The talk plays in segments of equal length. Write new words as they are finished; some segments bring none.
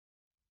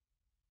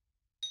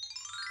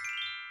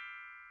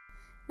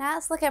Now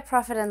let's look at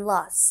profit and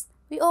loss.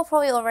 We all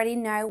probably already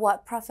know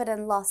what profit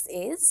and loss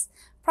is.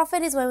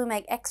 Profit is when we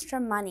make extra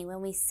money,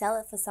 when we sell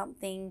it for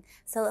something,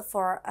 sell it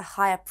for a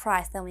higher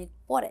price than we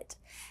bought it.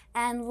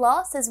 And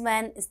loss is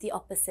when it's the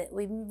opposite.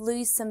 We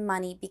lose some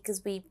money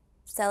because we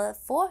sell it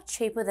for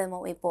cheaper than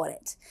what we bought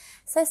it.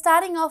 So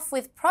starting off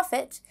with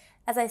profit,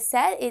 as I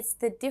said, it's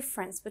the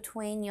difference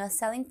between your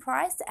selling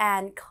price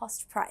and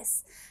cost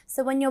price.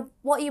 So when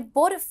what you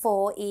bought it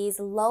for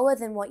is lower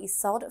than what you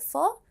sold it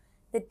for,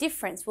 the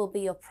difference will be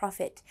your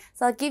profit.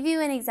 So I'll give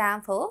you an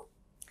example.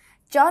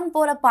 John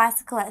bought a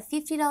bicycle at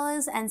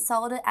 $50 and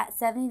sold it at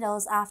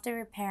 $70 after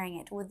repairing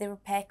it with the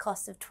repair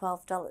cost of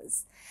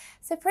 $12.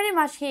 So pretty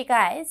much here,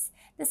 guys,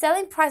 the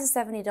selling price is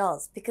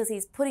 $70 because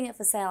he's putting it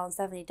for sale on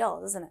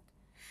 $70, isn't it?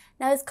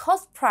 Now his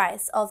cost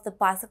price of the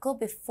bicycle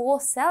before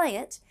selling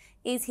it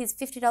is his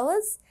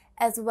 $50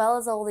 as well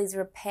as all these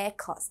repair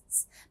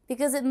costs.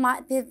 Because it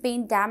might have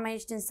been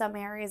damaged in some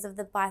areas of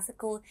the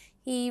bicycle,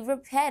 he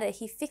repaired it,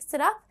 he fixed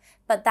it up,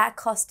 but that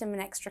cost him an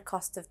extra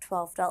cost of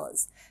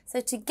 $12.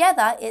 So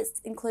together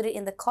it's included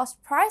in the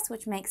cost price,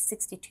 which makes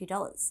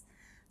 $62.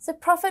 So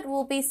profit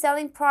will be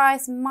selling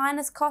price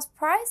minus cost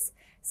price,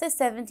 so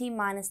 70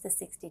 minus the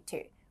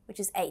 62, which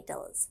is $8.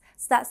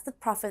 So that's the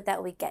profit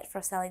that we get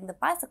for selling the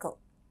bicycle.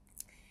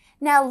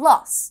 Now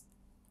loss.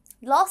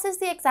 Loss is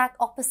the exact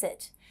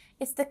opposite.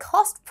 It's the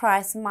cost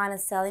price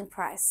minus selling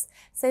price.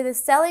 So the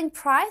selling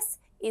price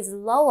is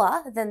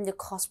lower than the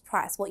cost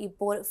price, what you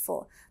bought it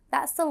for.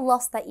 That's the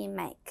loss that you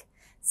make.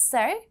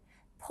 So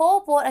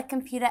Paul bought a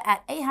computer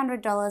at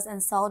 $800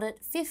 and sold it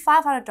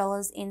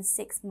 $500 in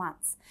 6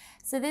 months.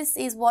 So this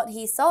is what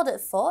he sold it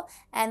for,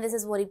 and this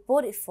is what he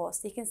bought it for.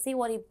 So you can see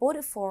what he bought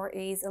it for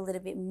is a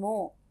little bit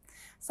more.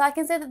 So I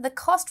can say that the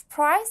cost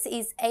price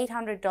is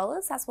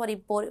 $800. That's what he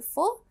bought it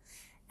for.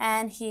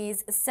 And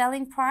his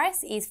selling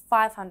price is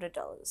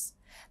 $500.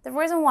 The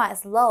reason why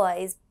it's lower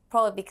is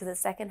probably because it's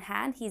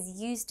secondhand.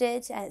 He's used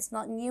it and it's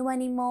not new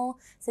anymore,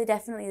 so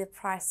definitely the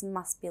price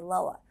must be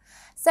lower.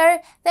 So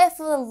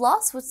therefore the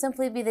loss would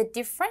simply be the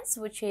difference,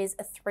 which is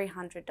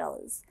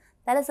 $300.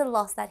 That is the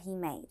loss that he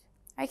made,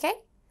 okay?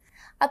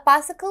 A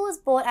bicycle was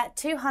bought at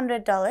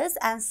 $200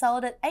 and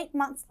sold it 8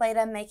 months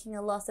later, making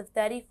a loss of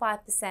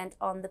 35%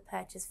 on the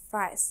purchase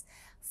price.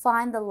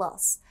 Find the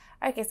loss.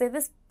 Okay, so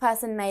this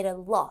person made a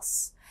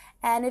loss.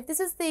 And if this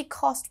is the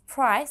cost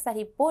price that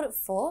he bought it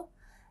for,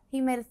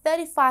 he made a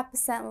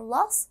 35%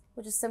 loss,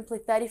 which is simply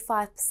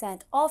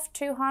 35% of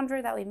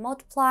 200 that we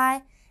multiply,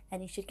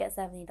 and you should get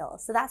 $70.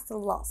 So that's the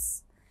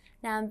loss.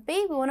 Now in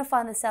B, we want to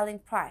find the selling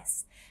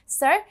price.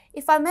 So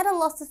if I made a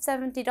loss of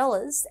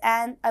 $70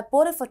 and I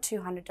bought it for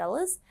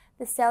 $200,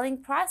 the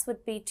selling price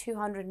would be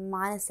 200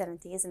 minus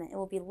 70, isn't it? It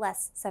will be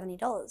less $70.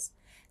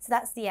 So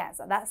that's the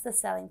answer. That's the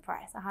selling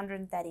price,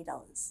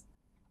 $130.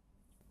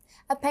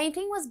 A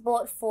painting was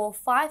bought for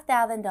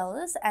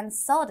 $5,000 and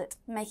sold it,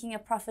 making a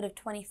profit of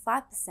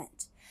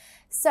 25%.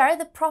 So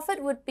the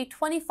profit would be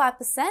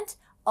 25%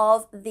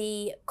 of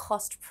the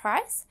cost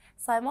price.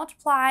 So I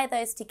multiply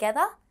those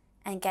together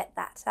and get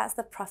that. That's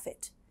the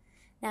profit.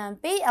 Now in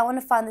B, I want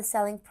to find the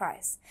selling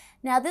price.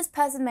 Now this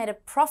person made a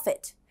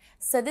profit.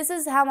 So this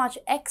is how much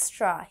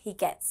extra he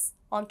gets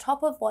on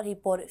top of what he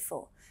bought it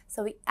for.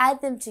 So we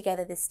add them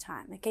together this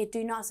time. Okay,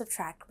 do not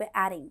subtract, we're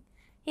adding.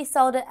 He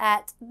sold it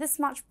at this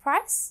much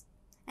price,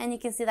 and you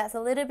can see that's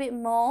a little bit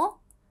more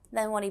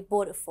than what he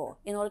bought it for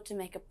in order to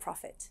make a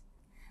profit.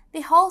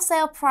 The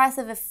wholesale price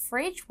of a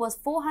fridge was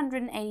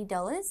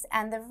 $480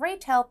 and the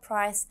retail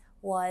price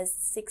was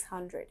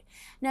 $600.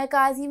 Now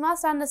guys, you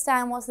must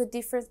understand what's the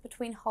difference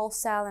between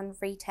wholesale and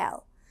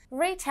retail.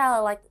 Retail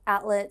are like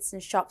outlets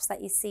and shops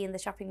that you see in the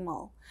shopping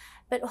mall.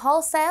 But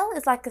wholesale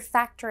is like a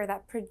factory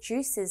that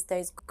produces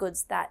those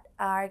goods that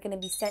are going to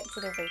be sent to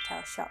the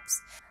retail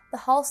shops. The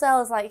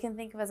wholesale is like you can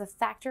think of as a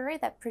factory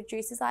that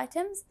produces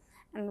items,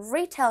 and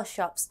retail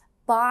shops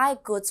buy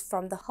goods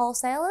from the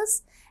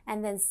wholesalers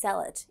and then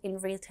sell it in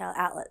retail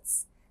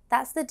outlets.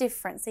 That's the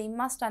difference, so you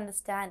must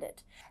understand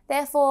it.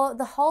 Therefore,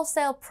 the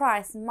wholesale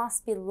price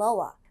must be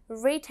lower.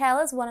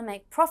 Retailers want to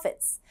make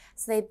profits,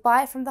 so they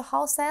buy it from the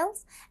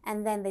wholesales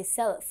and then they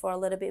sell it for a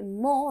little bit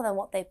more than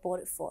what they bought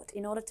it for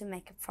in order to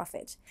make a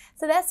profit.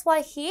 So that's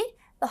why here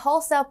the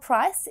wholesale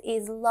price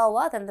is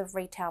lower than the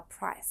retail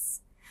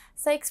price.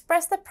 So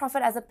express the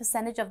profit as a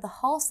percentage of the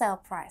wholesale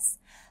price.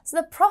 So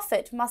the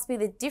profit must be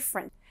the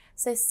difference.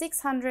 So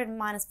 600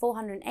 minus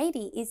 480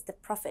 is the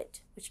profit,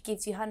 which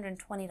gives you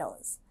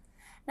 $120.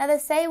 Now they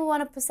say we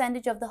want a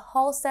percentage of the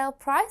wholesale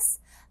price.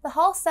 The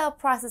wholesale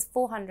price is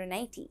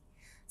 480.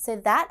 So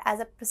that as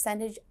a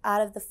percentage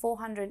out of the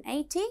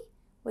 480,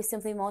 we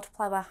simply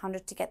multiply by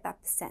 100 to get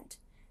that percent.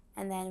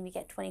 And then we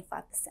get 25%.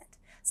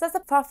 So that's the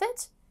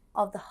profit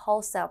of the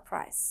wholesale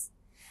price.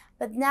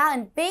 But now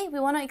in B, we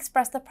want to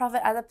express the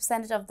profit as a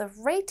percentage of the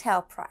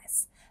retail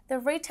price. The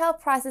retail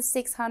price is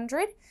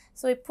 600,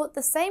 so we put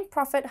the same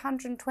profit,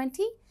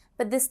 120,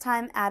 but this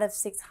time out of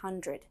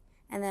 600.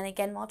 And then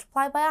again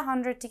multiply by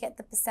 100 to get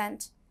the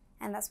percent,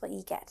 and that's what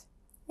you get.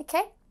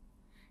 Okay?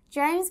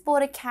 James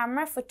bought a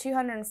camera for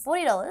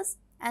 $240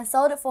 and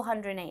sold it for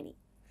 $180.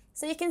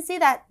 So you can see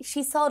that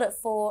she sold it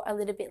for a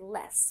little bit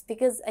less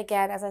because,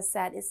 again, as I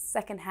said, it's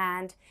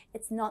secondhand,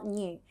 it's not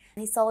new.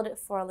 He sold it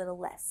for a little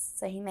less,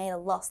 so he made a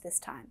loss this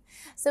time.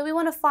 So we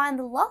want to find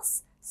the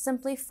loss,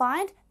 simply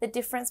find the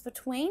difference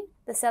between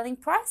the selling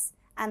price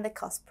and the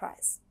cost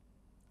price.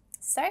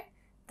 So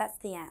that's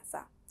the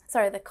answer.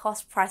 Sorry, the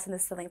cost price and the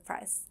selling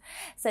price.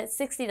 So it's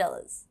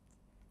 $60.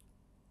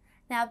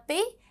 Now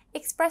B,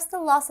 express the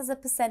loss as a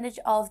percentage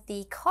of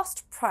the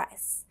cost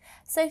price.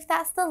 So if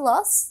that's the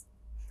loss,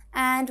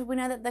 and we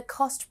know that the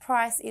cost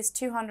price is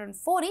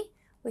 240,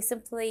 we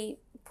simply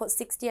put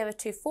 60 over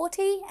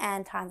 240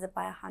 and times it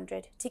by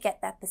 100 to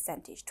get that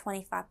percentage,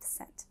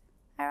 25%.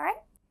 All right?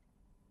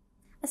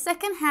 A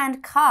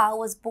second-hand car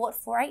was bought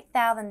for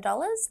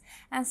 $8,000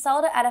 and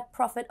sold it at a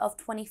profit of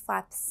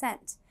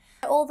 25%.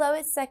 Although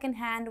it's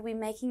second-hand, we're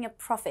making a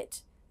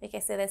profit. Okay,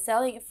 so they're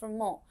selling it for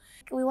more.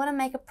 We want to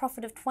make a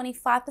profit of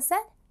 25%.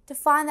 To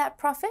find that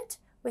profit,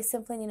 we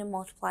simply need to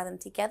multiply them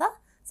together.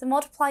 So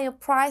multiply your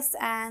price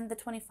and the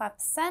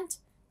 25%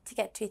 to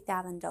get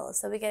 $2,000.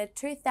 So we get a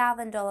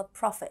 $2,000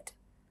 profit.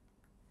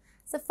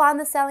 So find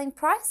the selling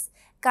price.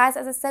 Guys,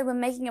 as I said, we're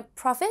making a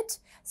profit.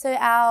 So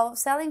our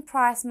selling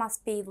price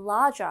must be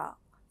larger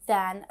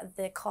than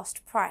the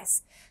cost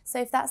price. So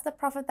if that's the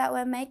profit that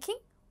we're making,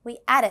 we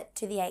add it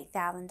to the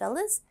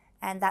 $8,000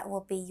 and that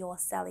will be your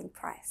selling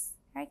price.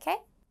 Okay?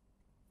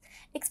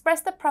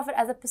 Express the profit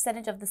as a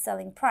percentage of the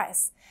selling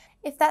price.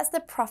 If that's the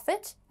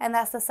profit and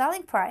that's the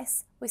selling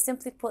price, we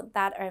simply put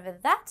that over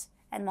that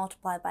and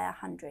multiply by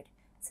 100.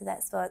 So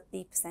that's what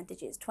the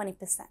percentage is,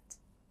 20%.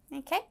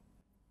 Okay?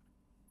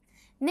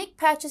 Nick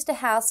purchased a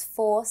house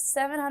for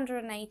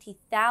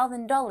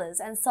 $780,000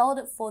 and sold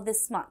it for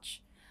this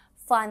much.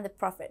 Find the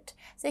profit.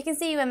 So you can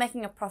see we're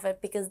making a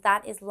profit because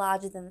that is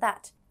larger than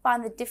that.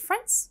 Find the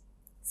difference,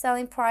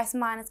 selling price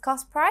minus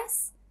cost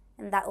price,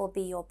 and that will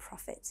be your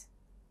profit.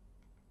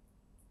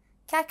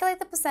 Calculate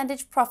the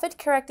percentage profit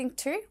correcting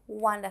to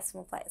one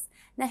decimal place.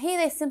 Now here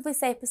they simply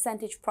say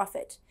percentage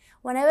profit.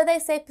 Whenever they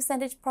say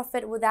percentage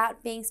profit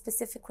without being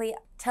specifically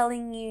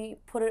telling you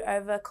put it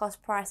over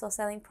cost price or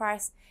selling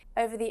price,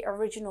 over the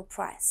original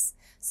price.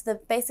 So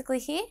basically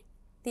here,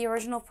 the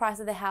original price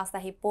of the house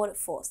that he bought it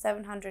for,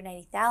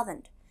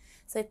 $780,000.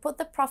 So he put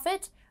the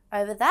profit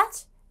over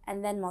that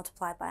and then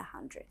multiply by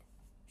 100.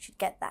 You should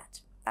get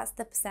that. That's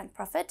the percent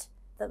profit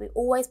that we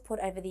always put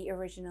over the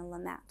original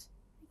amount.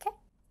 Okay?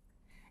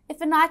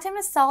 If an item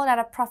is sold at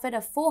a profit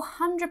of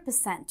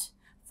 400%,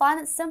 find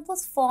its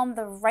simplest form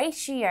the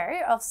ratio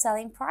of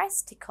selling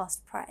price to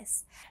cost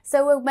price.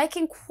 So we're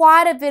making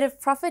quite a bit of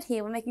profit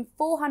here. We're making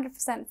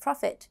 400%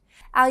 profit.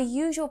 Our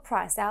usual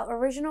price, our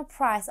original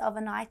price of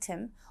an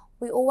item,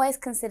 we always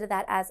consider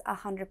that as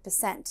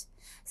 100%.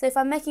 So if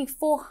I'm making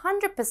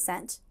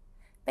 400%,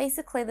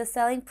 basically the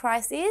selling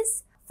price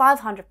is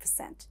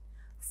 500%.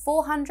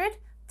 400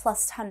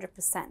 plus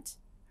 100%.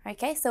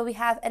 Okay, so we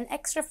have an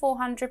extra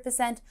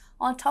 400%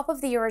 on top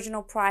of the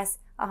original price,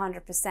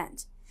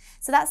 100%.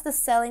 So that's the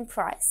selling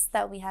price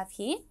that we have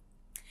here.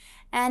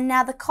 And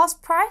now the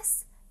cost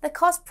price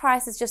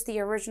is just the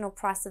original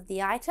price of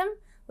the item,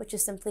 which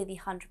is simply the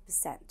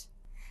 100%.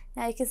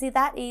 Now you can see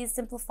that is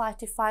simplified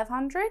to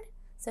 500.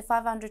 So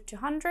 500 to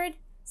 100,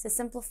 so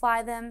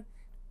simplify them,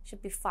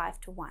 should be 5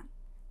 to 1.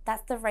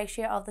 That's the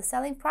ratio of the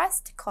selling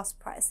price to cost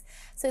price.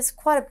 So it's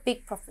quite a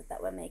big profit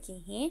that we're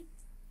making here.